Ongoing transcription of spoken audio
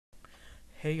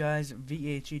Hey guys,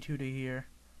 VHE2 here.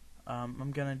 I'm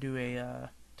gonna do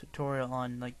a tutorial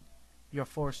on like your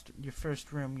first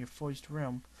room, your first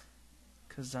room,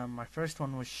 cause my first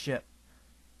one was shit,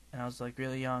 and I was like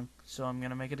really young, so I'm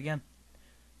gonna make it again.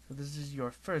 So this is your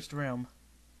first room.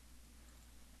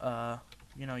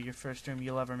 Your first room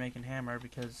you'll ever make in Hammer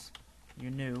because you're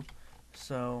new.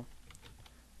 So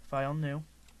file new,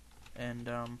 and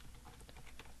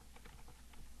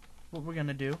what we're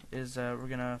gonna do is we're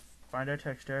gonna find our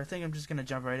texture. I think I'm just gonna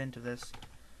jump right into this.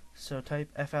 So type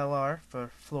FLR for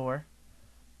floor,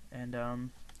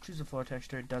 and choose a floor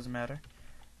texture. It doesn't matter.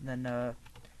 And then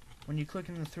when you click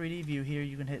in the 3D view here,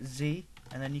 you can hit Z,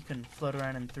 and then you can float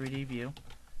around in 3D view.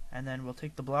 And then we'll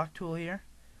take the block tool here.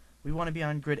 We want to be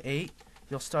on grid 8.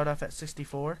 You'll start off at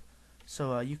 64.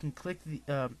 So you can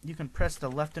you can press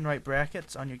the left and right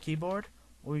brackets on your keyboard,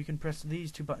 or you can press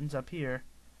these two buttons up here,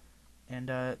 and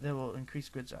they will increase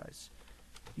grid size.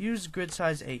 Use grid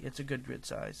size 8. It's a good grid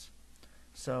size.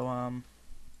 So what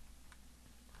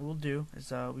we'll do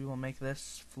is we will make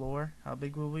this floor. How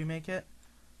big will we make it?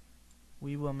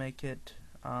 We will make it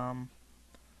let's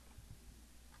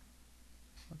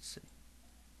see.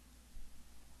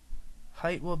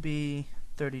 Height will be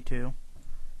 32,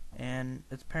 and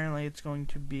apparently it's going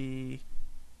to be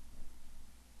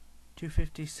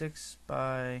 256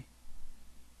 by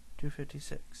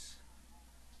 256.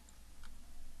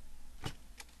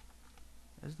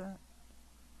 Is that?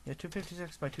 Yeah,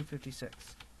 256 by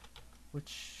 256,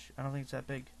 which I don't think it's that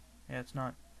big. Yeah, it's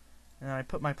not. And then I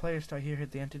put my player start here,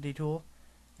 hit the entity tool,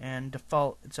 and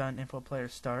default it's on info player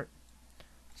start.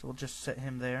 So we'll just set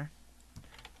him there.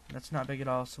 That's not big at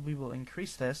all, so we will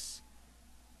increase this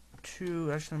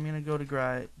to, actually I'm going to go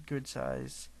to grid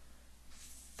size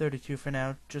 32 for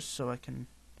now, just so I can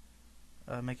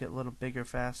make it a little bigger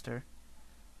faster.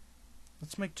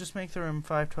 Let's just make the room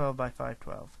 512 by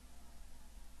 512.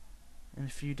 And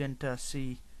if you didn't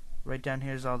see, right down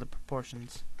here is all the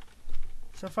proportions.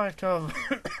 So 512,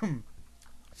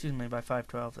 excuse me, by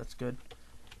 512, that's good.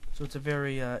 So it's a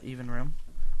very even room.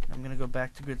 I'm going to go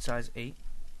back to grid size 8.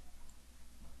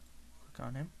 Click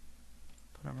on him,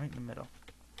 put him right in the middle.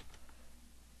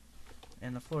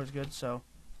 And the floor is good, so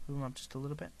move him up just a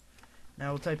little bit. Now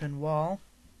we'll type in wall.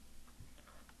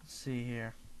 Let's see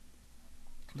here.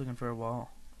 Looking for a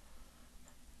wall.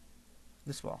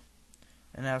 This wall.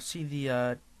 And now see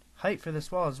the height for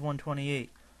this wall is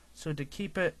 128. So to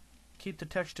keep the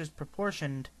textures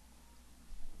proportioned,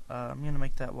 I'm gonna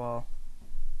make that wall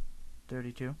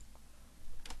 32.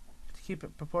 To keep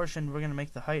it proportioned, we're gonna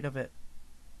make the height of it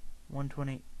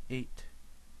 128.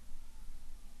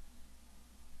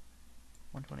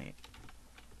 128.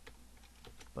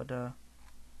 But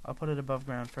I'll put it above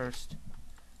ground first,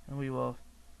 and we will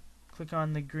click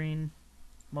on the green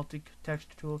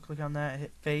multi-texture tool. Click on that,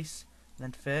 hit face,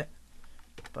 then fit.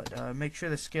 But make sure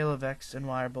the scale of X and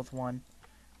Y are both 1.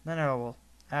 Then I will,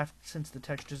 since the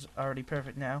texture is already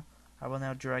perfect now, I will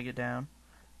now drag it down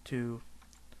to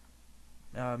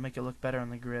make it look better on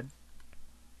the grid.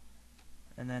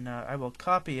 And then I will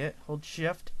copy it, hold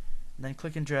shift, and then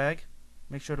click and drag.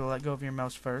 Make sure to let go of your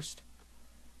mouse first.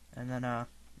 And then,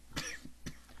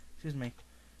 excuse me,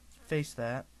 face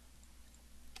that.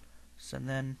 So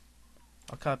then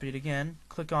I'll copy it again,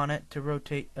 click on it to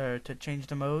rotate, or to change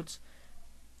the modes,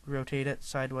 rotate it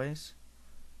sideways,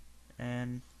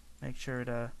 and make sure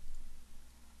to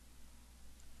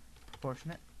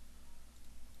proportion it.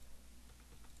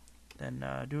 Then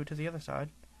do it to the other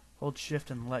side. Hold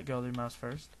shift and let go of the mouse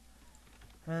first.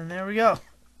 And there we go.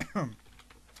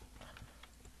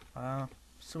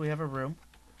 So we have a room,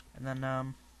 and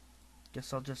then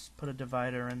guess I'll just put a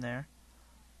divider in there.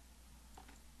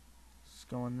 It's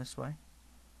going this way.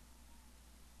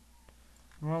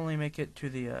 We'll only make it to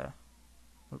the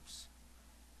oops.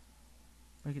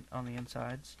 Make it on the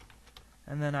insides.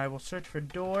 And then I will search for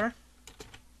door,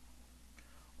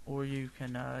 or you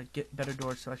can get better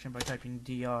door selection by typing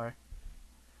DR.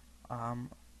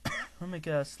 We'll make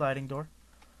a sliding door.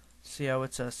 See how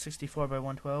it's a 64 by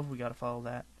 112? We gotta follow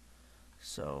that.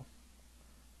 So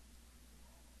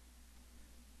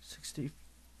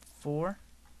 64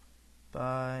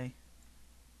 by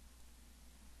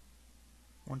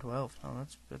 112. Oh,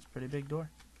 that's a pretty big door.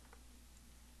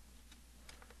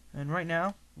 And right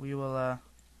now we will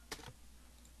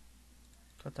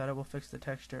cut that out. We'll fix the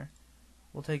texture.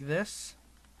 We'll take this,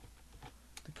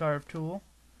 the carve tool,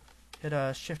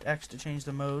 hit Shift X to change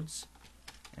the modes,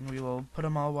 and we will put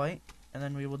them all white, and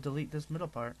then we will delete this middle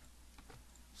part,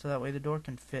 so that way the door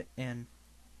can fit in.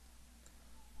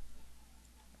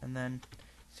 And then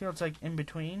see how it's like in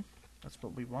between? That's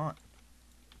what we want.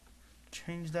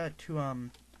 Change that to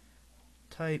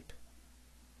type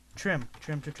trim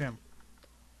to trim.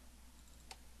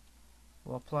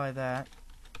 We'll apply that.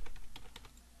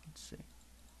 Let's see.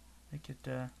 Make it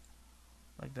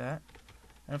like that.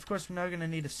 And of course, we're now going to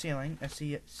need a ceiling,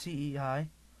 CEI.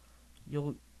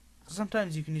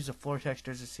 Sometimes you can use a floor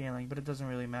texture as a ceiling, but it doesn't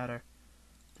really matter.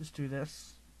 Just do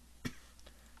this.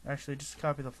 Actually, just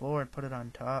copy the floor and put it on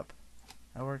top.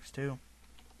 That works too.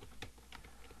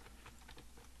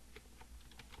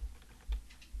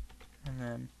 And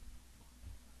then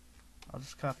I'll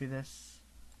just copy this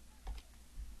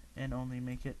and only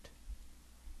make it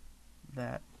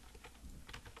that.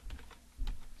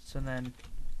 So then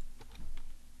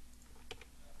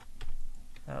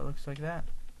that looks like that.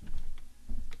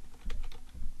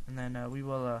 And then we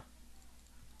will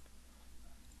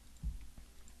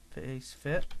face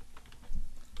fit.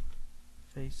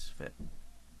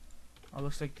 Oh,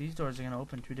 looks like these doors are going to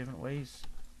open 2 different ways.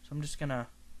 So I'm just going to,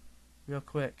 real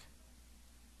quick,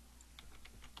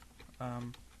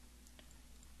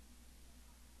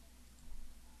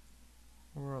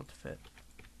 world fit.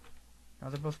 Now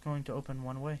they're both going to open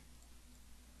one way.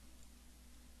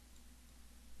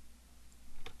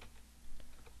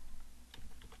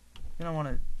 You're going to want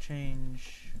to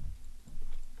change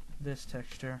this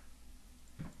texture.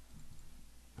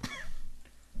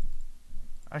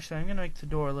 Actually, I'm going to make the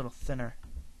door a little thinner.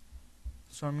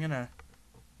 So I'm going to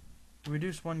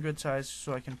reduce one grid size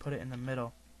so I can put it in the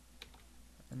middle.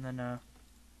 And then,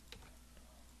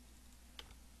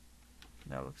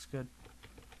 that looks good.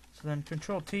 So then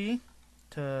Control T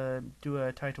to do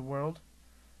a title world.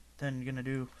 Then you're going to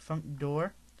do func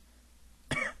door.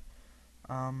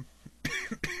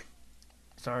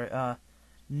 Sorry,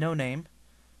 no name.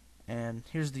 And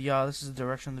here's the yaw. This is the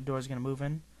direction the door is going to move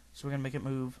in. So we're going to make it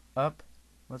move up.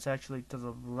 Let's actually to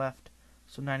the left,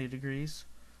 so 90 degrees.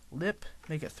 Lip,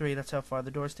 make it 3, that's how far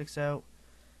the door sticks out.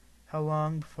 How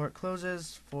long before it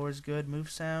closes? 4 is good.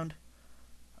 Move sound.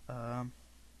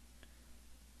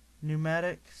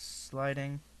 Pneumatic,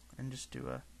 sliding, and just do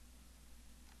a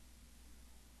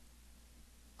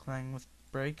clang with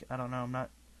brake. I don't know, I'm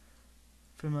not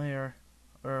familiar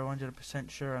or 100%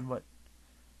 sure on what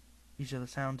each of the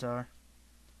sounds are.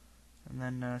 And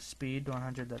then speed,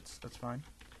 100, that's fine.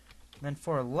 Then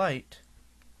for light,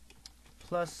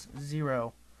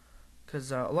 +0,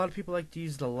 because a lot of people like to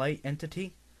use the light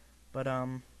entity, but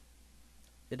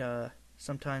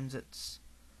sometimes it's,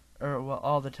 well,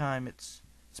 all the time it's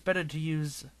better to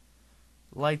use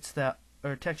lights that,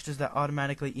 or textures that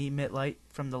automatically emit light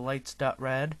from the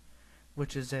lights.rad,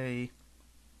 which is a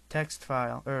text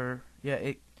file, or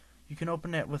yeah, you can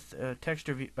open it with a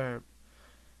texture view or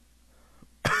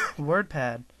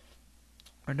WordPad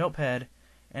or Notepad.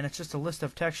 And it's just a list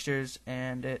of textures,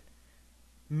 and it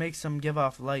makes them give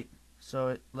off light. So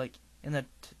it, like in the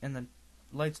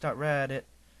lights.rad,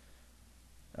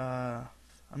 I'm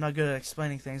not good at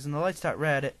explaining things. In the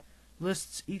lights.rad, it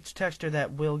lists each texture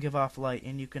that will give off light,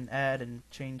 and you can add and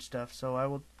change stuff. So I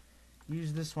will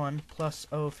use this one,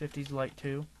 +050's light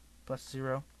 2,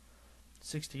 +0,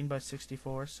 16 by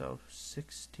 64, so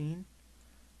 16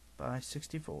 by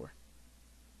 64.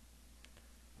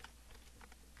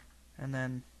 And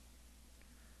then,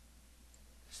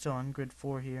 still on grid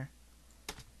 4 here,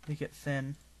 make it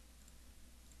thin,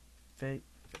 fake,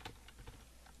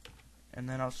 and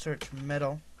then I'll search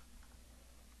metal,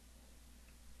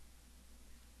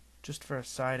 just for a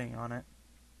siding on it,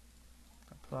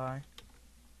 apply.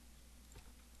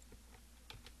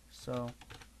 So,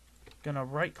 gonna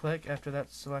right click after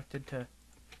that's selected to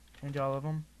change all of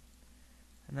them,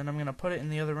 and then I'm gonna put it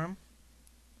in the other room.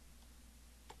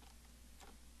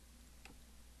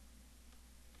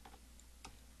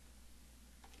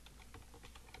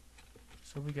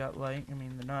 So we got light. I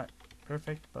mean, they're not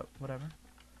perfect, but whatever.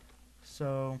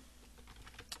 So,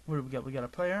 what do we got? We got a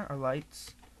player, our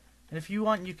lights. And if you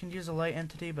want, you can use a light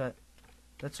entity, but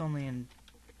that's only in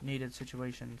needed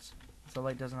situations. The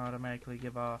light doesn't automatically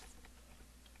give off.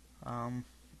 We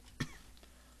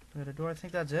got a door. I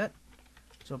think that's it.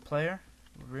 So player,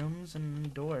 rooms,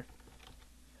 and door.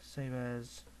 Save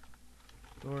as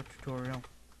door tutorial.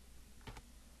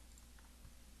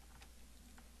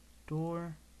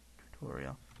 Door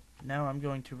tutorial. Now I'm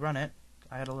going to run it.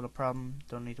 I had a little problem.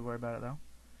 Don't need to worry about it though.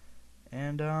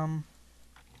 And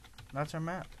that's our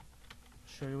map.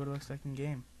 Show you what it looks like in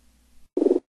game.